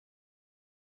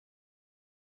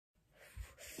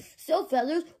So,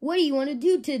 fellas, what do you want to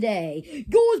do today?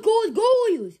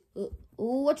 Guys!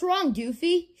 What's wrong,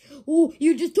 Doofy? Oh,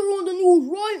 you just turn on the news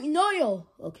right now.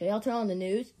 Okay, I'll turn on the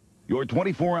news. Your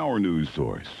 24-hour news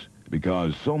source,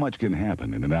 because so much can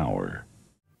happen in an hour.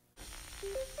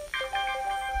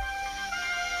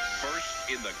 First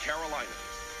in the Carolinas,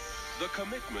 the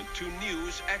commitment to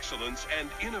news excellence and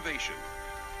innovation.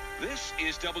 This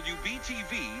is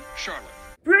WBTV Charlotte.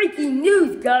 Breaking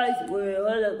news, guys! Wait,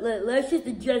 hold up. Let's just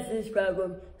adjust this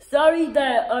problem. Sorry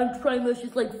that I'm trying to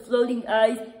just like floating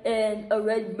eyes and a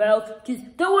red mouth.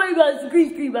 Just don't worry about the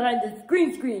green screen behind the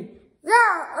green screen. Yeah,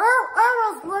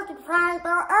 I was looking fine, but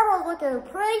I was looking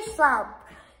pretty sharp.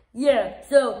 Yeah,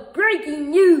 so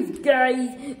breaking news,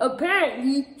 guys.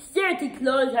 Apparently, Santa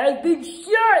Claus has been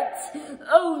shot.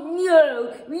 Oh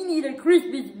no, we need a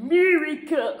Christmas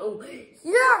miracle.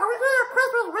 Yeah, we need a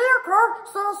Christmas miracle,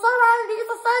 so somebody needs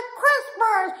to say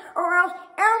Christmas, or else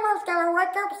Elmo's gonna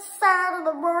wake up sad in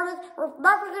the morning with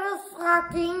nothing in his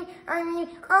stocking. I mean,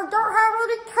 I don't have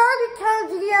any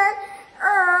candy yet.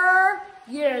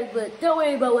 Yeah, but don't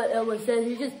worry about what Elmo says.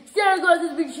 It's just Santa Claus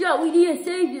has been shot. We need a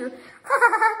savior.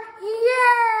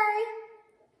 Yay!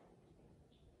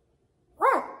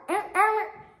 What?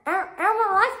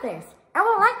 Elmo likes this.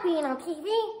 Elmo likes being on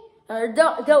TV.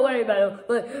 Don't worry about it,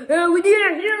 but we need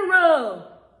a hero!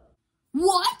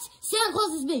 What? Santa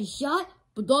Claus has been shot?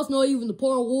 But that's not even the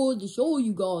part I wanted to show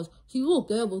you guys. See, look,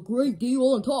 they have a great deal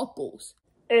on tacos.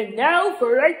 And now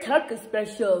for our taco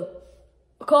special.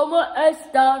 Como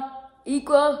esta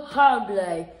equal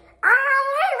humble.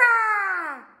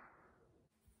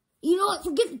 You know what?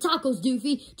 Forget the tacos,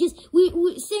 Doofy. Just,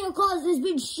 Santa Claus has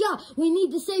been shot. We need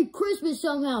to save Christmas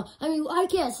somehow. I mean, I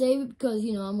can't save it because,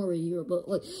 you know, I'm already here. But,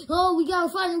 like, oh, we gotta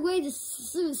find a way to,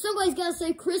 somebody's gotta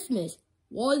save Christmas.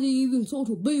 Why are they even such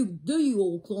a big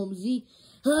deal, clumsy?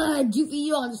 Doofy,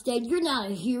 you don't understand. You're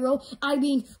not a hero. I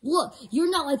mean, look,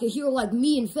 you're not like a hero like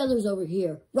me and Feathers over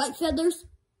here. Right, Feathers?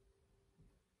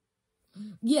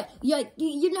 Yeah,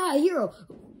 you're not a hero.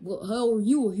 Well, how are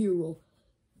you a hero?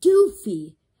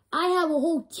 Doofy. I have a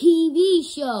whole TV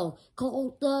show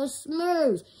called The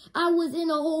Smurfs. I was in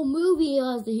a whole movie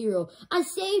as the hero. I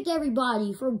saved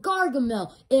everybody from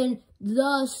Gargamel, and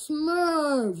The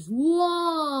Smurfs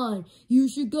won. You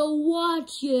should go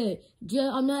watch it.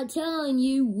 I'm not telling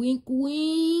you, wink,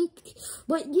 wink.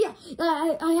 But yeah,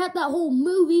 I had that whole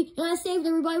movie, and I saved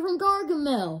everybody from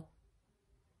Gargamel.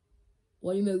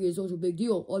 Why do you make it such a big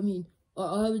deal? I mean,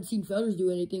 I haven't seen Feathers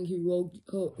do anything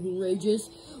outrageous.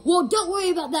 Well, don't worry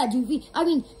about that, Doofy. I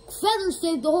mean, Feathers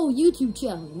saved the whole YouTube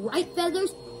channel, right,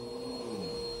 Feathers?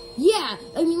 Yeah,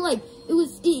 I mean, like,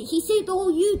 he saved the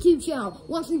whole YouTube channel.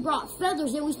 Once we brought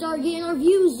Feathers in, we started getting our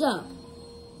views up.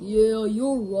 Yeah,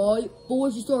 you're right. But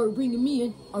once you started bringing me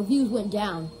in, our views went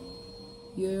down.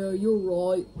 Yeah, you're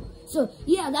right. So,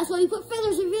 yeah, that's why we put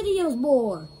Feathers in videos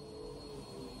more.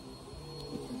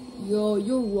 Yeah,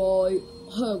 you're right.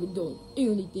 I haven't done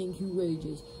anything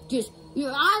outrageous. Just, you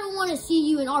know, I don't want to see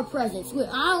you in our presence.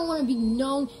 I don't want to be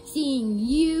known seeing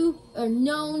you or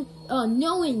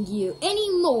knowing you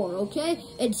anymore, okay?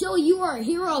 Until you are a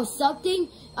hero of something,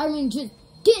 I mean, just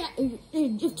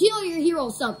tell you're a hero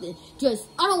of something. Just,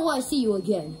 I don't want to see you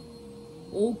again.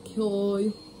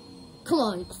 Okay. Come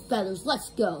on, Feathers, let's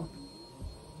go.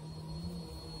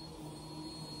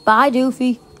 Bye,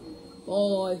 Doofy.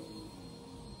 Bye.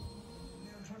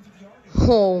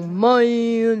 Oh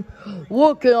man,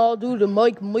 what can I do to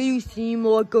make me seem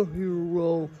like a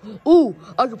hero? Ooh,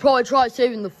 I could probably try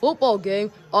saving the football game.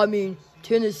 I mean,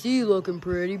 Tennessee looking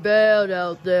pretty bad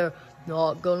out there.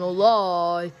 Not gonna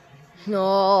lie.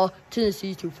 Nah,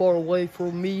 Tennessee's too far away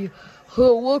from me.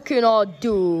 What can I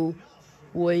do?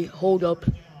 Wait, hold up.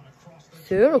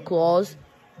 Santa Claus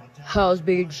has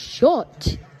been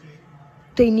shot.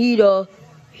 They need a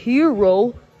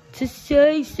hero to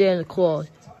save Santa Claus.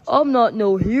 I'm not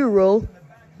no hero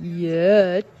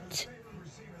yet.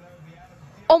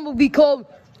 I'm gonna become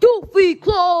Doofy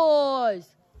Claus.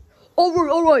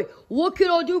 Alright, what can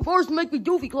I do first to make me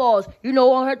Doofy Claus? You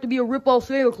know, I have to be a rip-off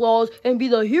Santa Claus and be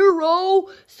the hero.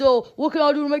 So, what can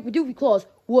I do to make me Doofy Claus?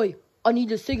 Wait, I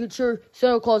need a signature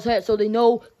Santa Claus hat so they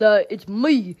know that it's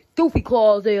me, Doofy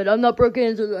Claus, and I'm not breaking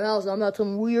into the house. I'm not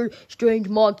some weird, strange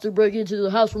monster breaking into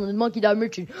the house from the monkey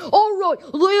dimension. Alright,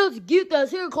 let's get that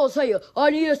Santa Claus hat.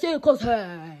 I need a Santa Claus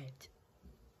hat.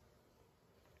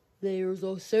 There's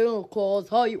a Santa Claus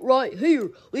hat right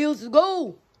here. Let's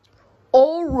go.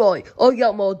 Alright, I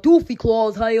got my Doofy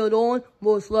Claus hat on,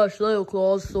 / Santa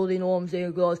Claus, so they know I'm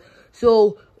Santa Claus.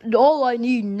 So, all I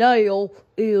need now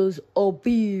is a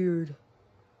beard.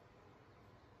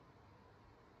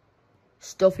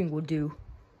 Stuffing will do.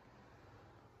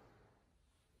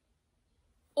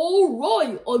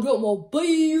 Alright, I got my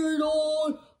beard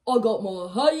on, I got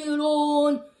my hat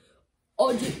on,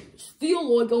 I just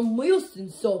feel like I'm missing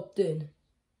something.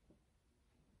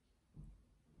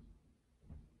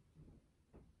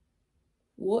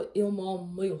 What am I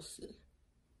missing?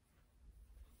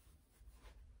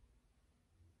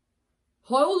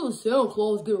 How does Santa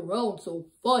Claus get around so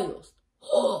fast?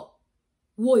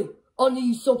 Wait, I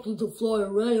need something to fly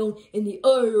around in the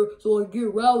air so I can get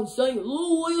around St.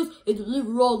 Louis and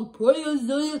deliver all the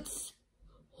presents.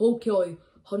 Okay,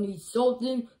 I need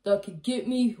something that can get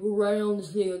me around the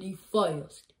city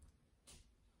fast.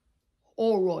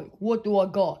 Alright, what do I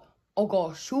got? I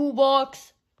got a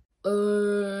shoebox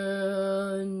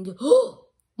and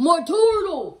my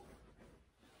turtle!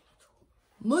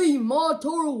 Me and my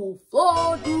turtle will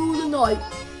fly through the night.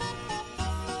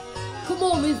 Come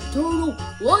on, Miss Turtle,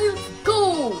 let's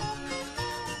go!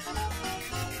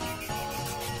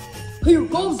 Here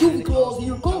comes Doofy Claus,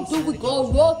 here comes Doofy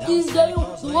Claus, rocking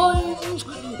down the lanes.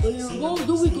 Here comes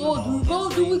Doofy Claus,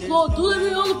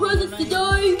 delivering all the presents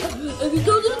today. If he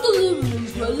doesn't deliver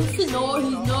these presents tonight,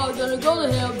 he's not gonna go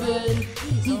to heaven.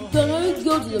 He's gonna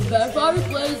go to the back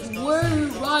fireplace where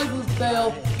his rivals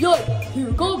fell. Yeah,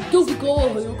 here comes Doofy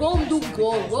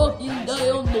Claus, rocking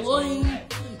down the lane.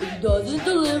 If he doesn't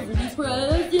deliver these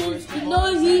presents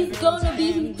tonight, he's gonna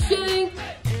be shamed.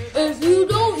 If you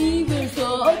don't even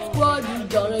subscribe, you're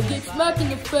gonna get smacked in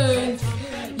the face.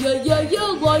 Yeah,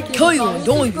 like it, comment,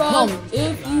 subscribe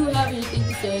if you have anything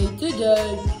to say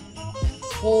today.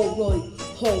 Alright,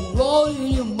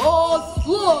 in my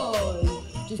slide.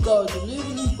 Just gotta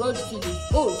deliver these presents to these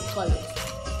first titles.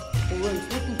 Alright, it's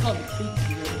looking kind of creepy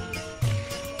today.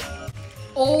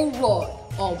 Alright,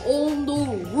 I'm on the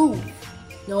roof.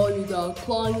 Now you gotta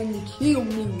climb in the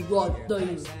chimney right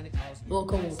there. Oh,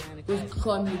 come on, let's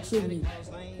climb the chimney.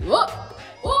 What?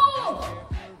 Oh!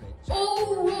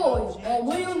 Alright, I'm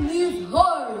in this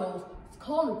house. It's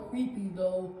kind of creepy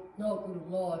though, not gonna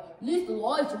lie. At least the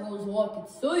lights are on so I can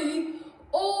see.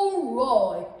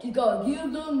 Alright, you gotta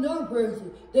give them their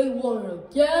present. They want a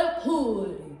cat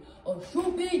hoodie. A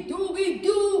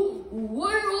shoopy-dooby-doo,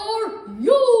 where are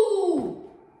you?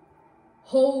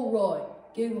 Alright,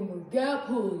 give them a Gap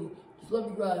hoodie. Just let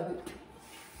me grab it.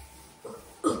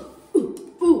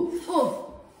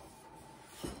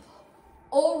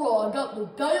 Alright, I got the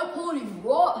Gap hoodie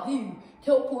right here.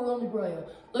 Teleport on the ground.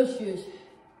 Let's just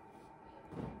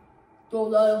throw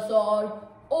that aside.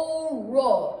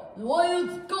 Alright,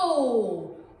 let's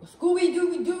go.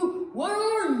 Scooby-Dooby-Doo, where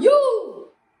are you?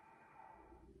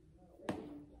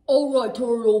 Alright,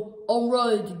 Turtle, I'm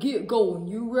ready to get going.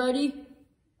 You ready?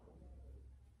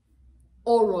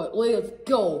 Alright, let's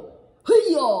go.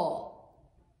 Hiya!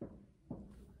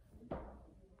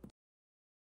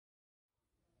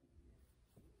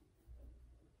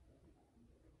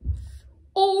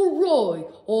 Alright,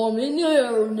 I'm in the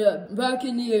air now, back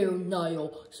in the air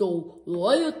now, so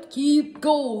let's keep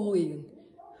going.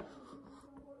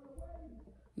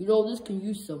 You know, this can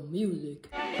use some music.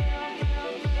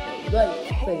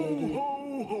 Right, baby.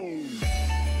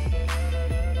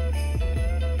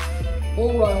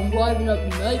 Alright, I'm driving up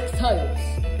the next tires.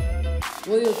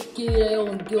 Let's get out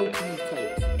and go to these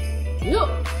tires. Yep.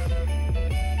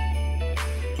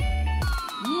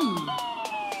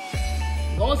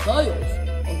 Nice tires.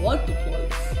 I like the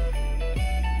place.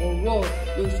 Alright,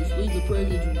 let's just leave the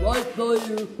presents right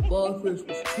there by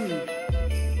Christmas tree.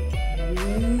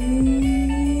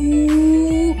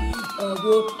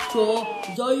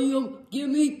 Damn, give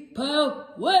me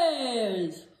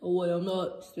powers! Oh wait, I'm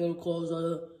not Santa Claus. I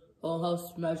don't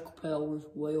have magical powers.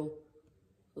 Well,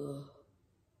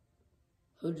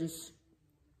 I guess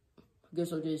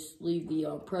I'll just leave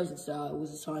the presents that I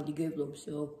was assigned to give them.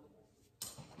 So,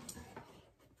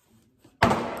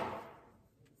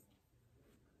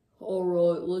 all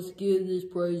right, let's get this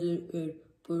present and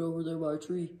put it over there by a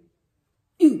tree.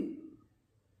 Ew.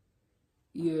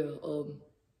 Yeah,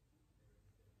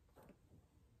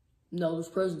 now there's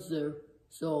presents there,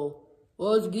 so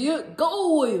let's get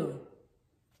going.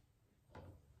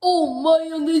 Oh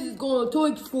man, this is gonna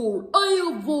take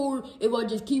forever if I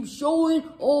just keep showing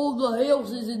all the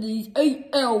houses in these 8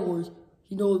 hours.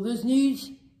 You know what this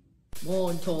needs?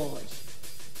 Montage.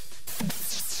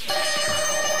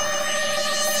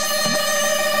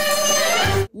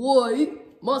 Wait,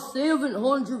 my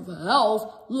 700th house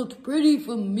looks pretty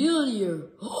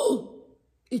familiar.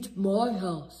 It's my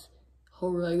house.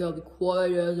 Alright, I gotta be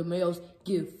quiet as a mouse.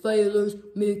 Give failures,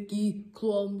 Mickey,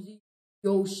 Clumsy,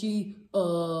 Yoshi,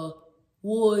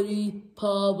 Woody,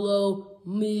 Pablo,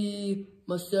 me,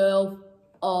 myself,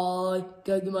 I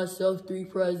gotta give myself 3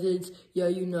 presents. Yeah,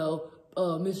 you know,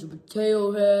 Mr.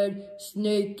 Potato Head,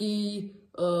 Snaky,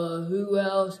 who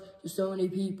else? There's so many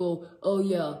people. Oh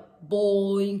yeah,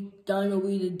 Bowling,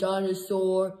 Dino-Wee the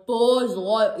Dinosaur, Buzz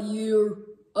Lightyear,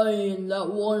 and that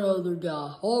one other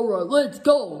guy. Alright, let's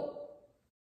go!